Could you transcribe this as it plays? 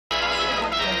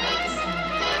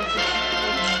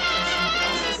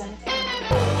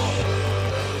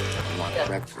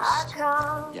breakfast.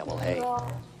 Yeah, well, hey,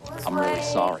 I'm really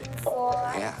sorry.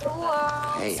 Yeah.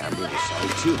 Hey, I'm really sorry,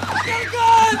 too.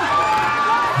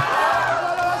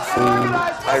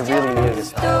 I really needed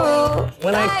this help.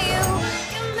 When I...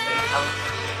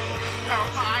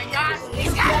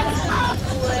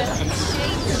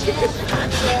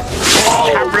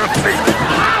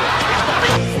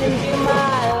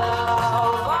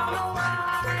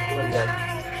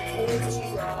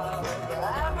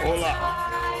 Hola,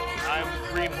 I'm the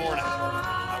Green Hornet. I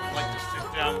would like to sit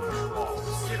down with you all.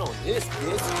 Sit on this,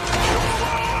 bitch.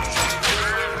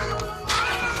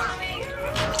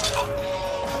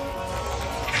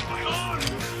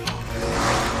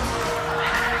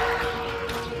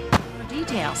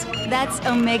 Details. That's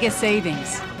Omega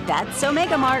Savings. That's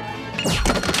Omega Mart.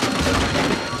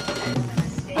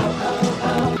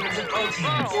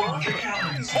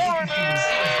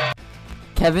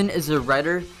 Kevin is a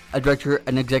writer, a director,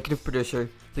 an executive producer,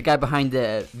 the guy behind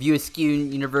the View Askew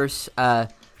universe,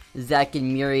 Zack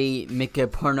and Miri, Mika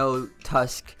Porno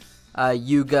Tusk,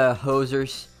 Yuga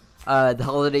Hosers, the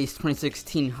Holidays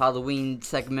 2016 Halloween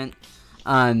segment,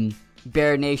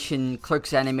 Bear Nation,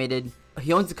 Clerks Animated.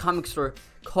 He owns a comic store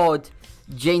called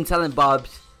Jane Silent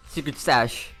Bob's Secret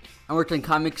Stash, and worked on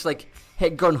comics like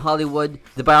Hit Girl in Hollywood,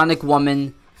 The Bionic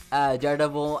Woman,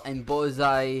 Daredevil and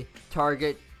Bullseye,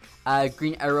 Target,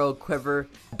 Green Arrow, Quiver,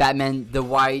 Batman, The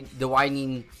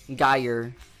Widening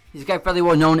Geyer. He's a guy fairly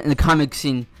well known in the comic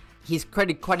scene. He's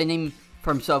created quite a name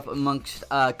for himself amongst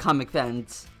comic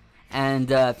fans and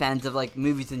fans of like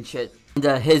movies and shit. And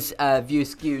his View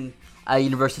Askew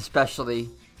universe especially.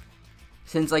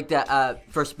 Since like the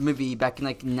first movie back in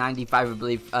like '95, I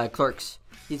believe, Clerks,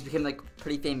 he's become like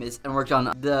pretty famous and worked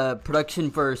on the production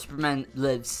for Superman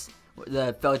Lives,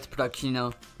 the failed production, you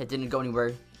know, that didn't go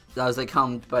anywhere. That was like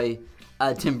helmed by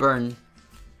Tim Burton.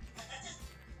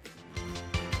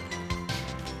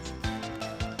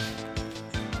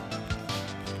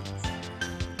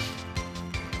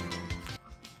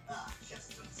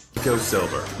 Go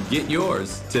Silver. Get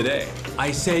yours today. I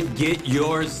said get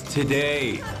yours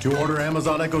today. To order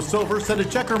Amazon Echo Silver, send a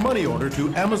check or money order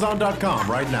to Amazon.com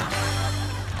right now.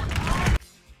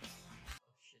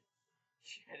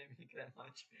 Shit, I didn't make that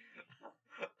much.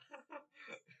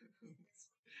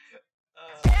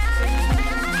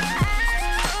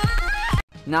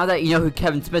 Now that you know who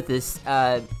Kevin Smith is,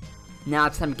 now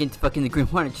it's time to get into fucking the Green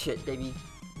Hornet shit, baby.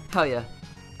 Hell yeah.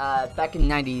 Back in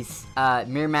the 90s,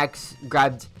 Miramax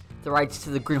grabbed the rights to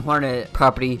the Green Hornet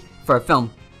property for a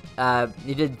film.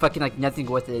 They did fucking like nothing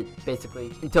with it,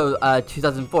 basically, until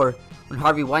 2004, when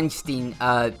Harvey Weinstein,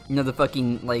 you know, the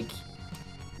fucking like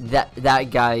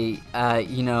that guy,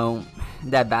 you know,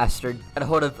 that bastard, got a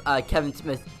hold of Kevin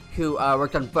Smith, who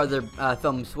worked on further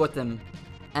films with him,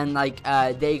 and like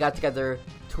they got together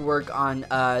to work on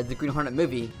the Green Hornet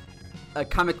movie, a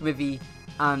comic movie,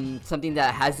 something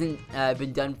that hasn't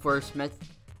been done for Smith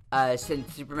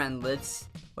since Superman Lives,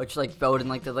 which like failed in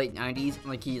like the late 90s, and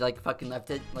like he like fucking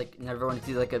left it, like never wanted to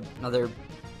do like another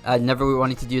never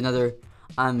wanted to do another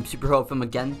superhero film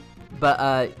again.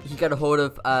 But he got a hold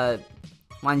of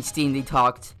Weinstein, they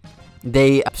talked,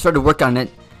 they started work on it,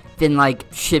 then like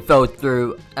shit fell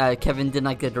through. Kevin didn't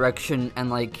like the direction, and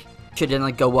like shit didn't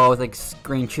like go well with like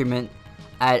screen treatment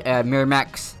at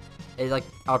Miramax. It like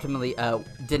ultimately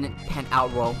didn't pan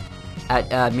out well at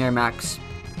Miramax.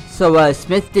 So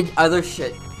Smith did other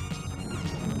shit.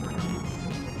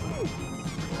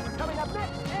 Coming up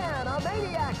next, and a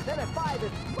maniac, then at 5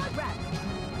 is Bloodrat.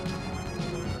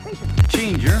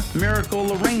 Changer,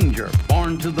 miracle arranger,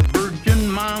 born to the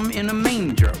virgin mom in a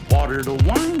manger, water to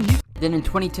wine. Then in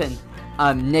 2010,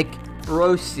 Nick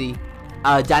Rossi,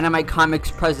 Dynamite Comics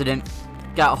president,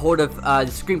 got hold of the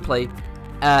screenplay,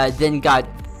 then got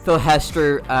Phil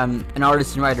Hester, an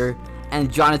artist and writer,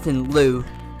 and Jonathan Liu,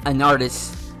 an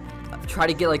artist, try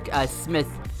to get like Smith,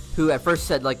 who at first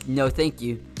said like no thank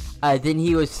you. Then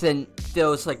he was sent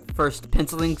Phil's like first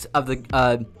pencilings of the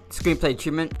screenplay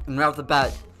treatment, and right off the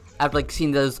bat, after like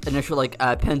seeing those initial like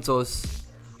pencils,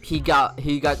 he got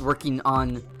working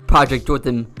on project with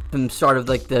him from the start of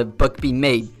like the book being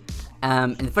made.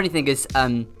 And the funny thing is,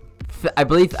 I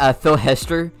believe Phil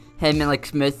Hester, him and like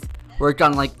Smith worked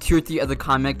on like 2 or 3 other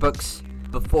comic books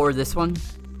before this one.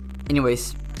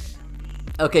 Anyways,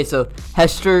 okay, so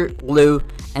Hester, Liu,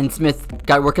 and Smith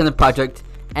got working on the project,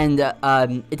 and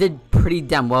it did pretty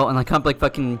damn well, and like kind of like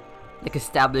fucking like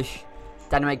establish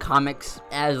Dynamite Comics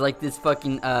as like this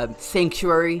fucking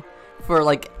sanctuary for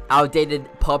like outdated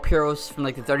pulp heroes from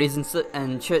like the 30s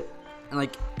and shit, and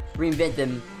like reinvent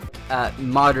them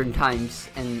modern times,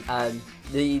 and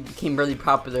they became really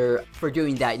popular for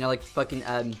doing that, you know, like fucking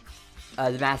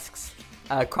the Masks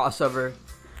crossover,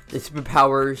 the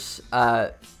superpowers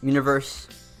universe.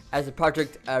 As the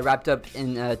project wrapped up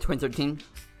in 2013,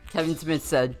 Kevin Smith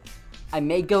said, "I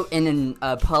may go in and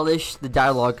polish the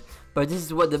dialogue, but this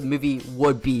is what the movie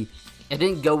would be. I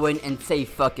didn't go in and say,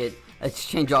 fuck it, let's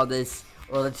change all this,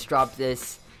 or let's drop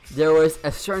this. There was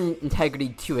a certain integrity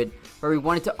to it, where we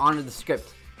wanted to honor the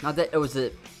script. Not that it was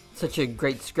such a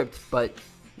great script, but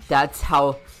that's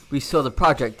how we saw the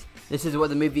project. This is what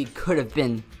the movie could have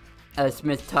been."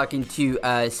 Smith talking to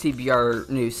CBR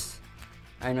News.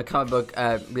 I know, comic book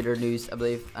reader news, I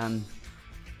believe.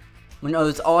 When it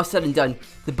was all said and done,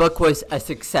 the book was a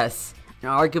success, and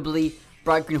arguably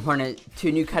brought Green Hornet to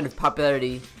a new kind of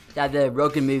popularity that the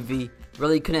Rogan movie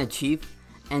really couldn't achieve,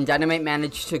 and Dynamite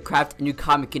managed to craft a new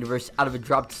comic universe out of a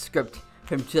dropped script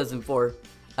from 2004,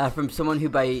 from someone who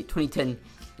by 2010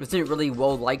 wasn't really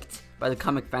well liked by the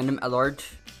comic fandom at large,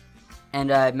 and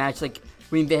managed to like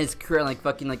reinvent his career and like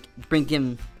fucking like bring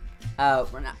him,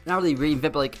 not really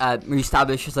reinvent, but like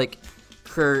reestablish his like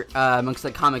career amongst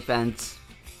like comic fans.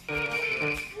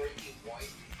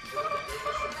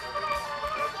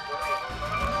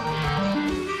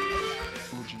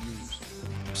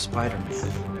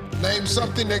 Spider-Man. Name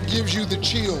something that gives you the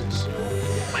chills.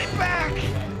 My back!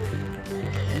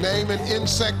 Name an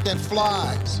insect that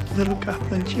flies. Little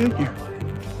Goblin Jr.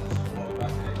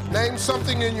 Name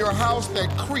something in your house that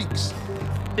creaks.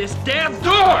 This damn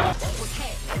door!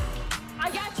 Okay,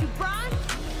 I got you, Bron.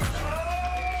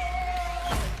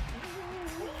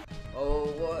 Oh,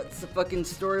 what's the fucking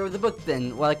story of the book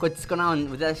then? Well, like, what's going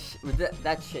on with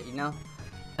that shit, you know?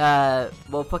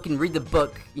 Well, fucking read the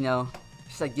book, you know?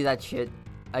 Just, like, do that shit,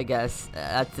 I guess.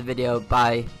 That's the video.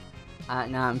 Bye.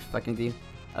 Nah, I'm just fucking with you.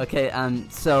 Okay,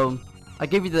 so, I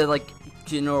gave you the, like,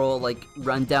 general, like,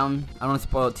 rundown. I don't want to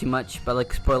spoil it too much, but,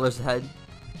 like, spoilers ahead.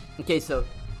 Okay, so...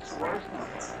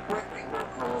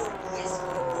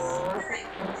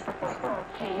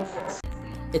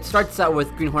 It starts out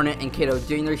with Green Hornet and Kato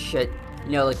doing their shit,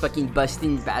 you know, like fucking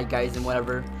busting bad guys and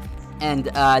whatever. And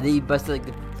they busted like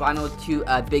the final two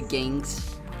big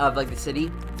gangs of like the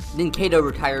city. Then Kato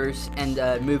retires and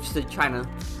moves to China,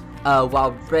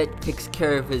 while Brett takes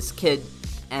care of his kid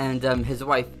and his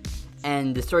wife.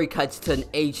 And the story cuts to an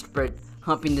aged Brett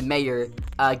helping the mayor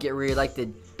get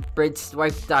reelected. Brett's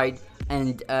wife died,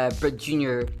 and Brett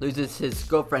Jr. loses his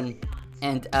girlfriend,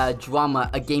 and Drama,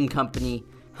 a game company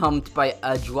helmed by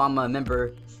a Drama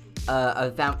member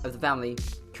of the family,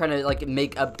 trying to like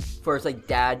make up for his like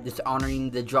dad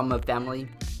dishonoring the Drama family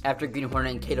after Green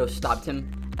Hornet and Kato stopped him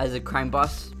as a crime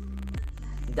boss.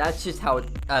 That's just how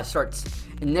it starts.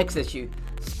 In the next issue,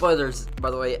 spoilers by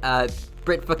the way,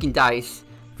 Britt fucking dies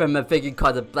from a figure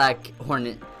called the Black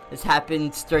Hornet. This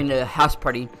happens during a house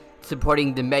party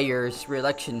supporting the mayor's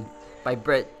re-election by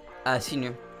Britt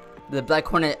Sr. The Black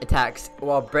Hornet attacks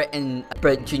while Brett and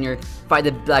Brett Jr. fight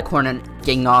the Black Hornet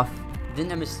gang off. Then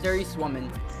a mysterious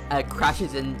woman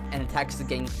crashes in and attacks the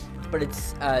gang, but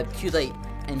it's too late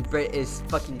and Brett is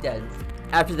fucking dead.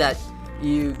 After that,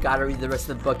 you gotta read the rest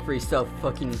of the book for yourself,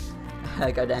 fucking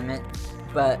goddammit.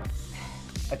 But,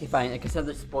 okay fine, I can send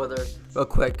the spoiler real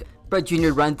quick. Brett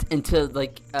Jr. runs into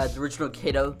like the original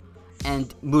Kato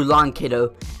and Mulan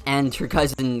Kato and her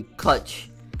cousin Clutch.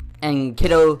 And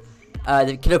Kato,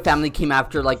 the Kato family came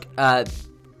after like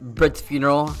Brett's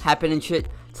funeral happened and shit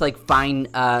to like find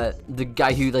the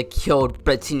guy who like killed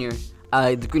Brett Sr.,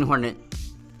 the Green Hornet.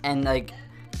 And like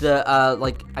the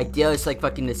like idea is like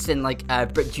fucking to send like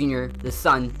Brett Jr., the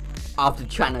son, off to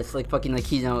China, so like fucking like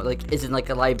he, you know, like isn't like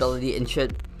a liability and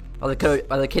shit, while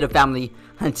the Kato family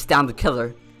hunts down the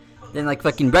killer. Then like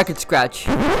fucking record scratch.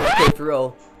 Okay, for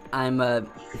real, I'm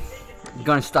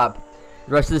gonna stop.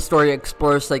 The rest of the story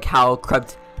explores like how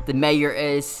corrupt the mayor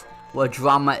is, what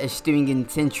Drama is doing in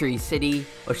Century City,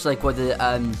 which is like what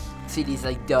the city's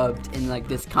like dubbed in like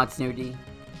this continuity,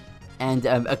 and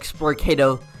explore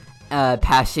Kato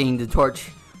passing the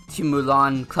torch to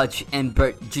Mulan, Clutch, and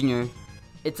Bert Jr.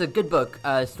 It's a good book.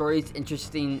 Story's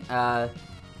interesting. The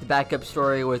backup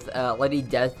story with Lady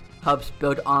Death helps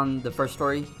build on the first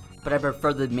story, but I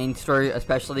prefer the main story,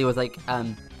 especially with like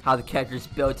how the characters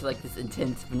build to like this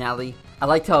intense finale. I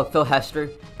liked how Phil Hester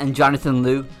and Jonathan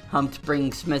Liu helped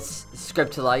bring Smith's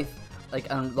script to life, like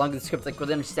along the script, like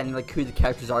really understanding like who the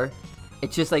characters are.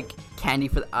 It's just like candy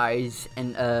for the eyes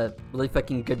and a really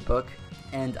fucking good book,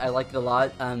 and I like it a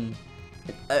lot.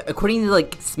 According to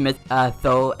like Smith,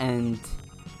 Phil, and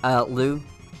Liu,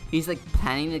 he's like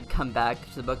planning to come back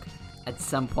to the book at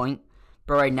some point,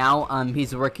 but right now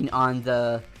he's working on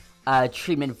the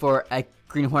treatment for a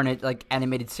Green Hornet like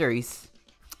animated series.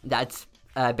 That's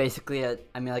basically it.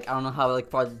 I mean, like I don't know how like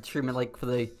far the treatment like for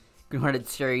the Green Hornet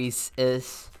series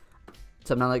is,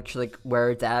 so I'm not like sure like where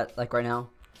it's at like right now.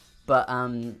 But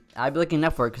I'd be looking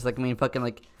out for it because like I mean fucking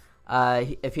like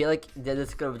if he like did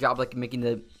this good of a job like making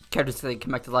the characters like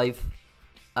come back to life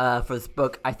for this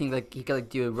book, I think like he could like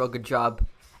do a real good job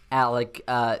at like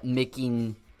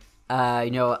making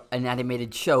you know, an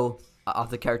animated show of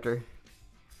the character.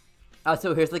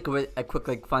 So here's like a quick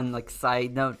like fun like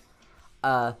side note.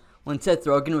 When Seth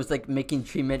Rogen was like making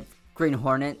treatment Green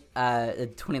Hornet, the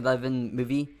 2011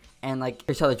 movie, and like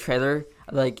I saw the trailer,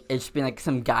 like it's just been like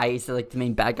some guy, so like the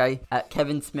main bad guy.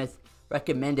 Kevin Smith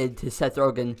recommended to Seth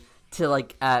Rogen to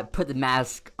like put the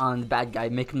mask on the bad guy,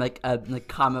 make him like a like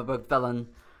comic book villain,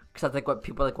 because that's like what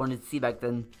people like wanted to see back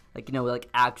then, like you know like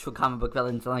actual comic book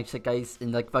villains, and like guys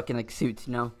in like fucking like suits,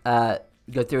 you know.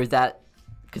 Go through is that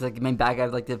because like the main bad guy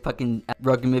of like the fucking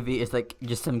Rogen movie is like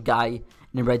just some guy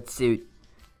in a red suit.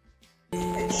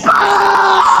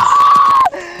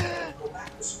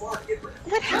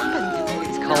 What happened?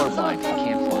 He's colorblind. He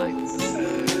can't fly.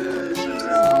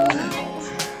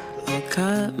 I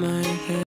cut my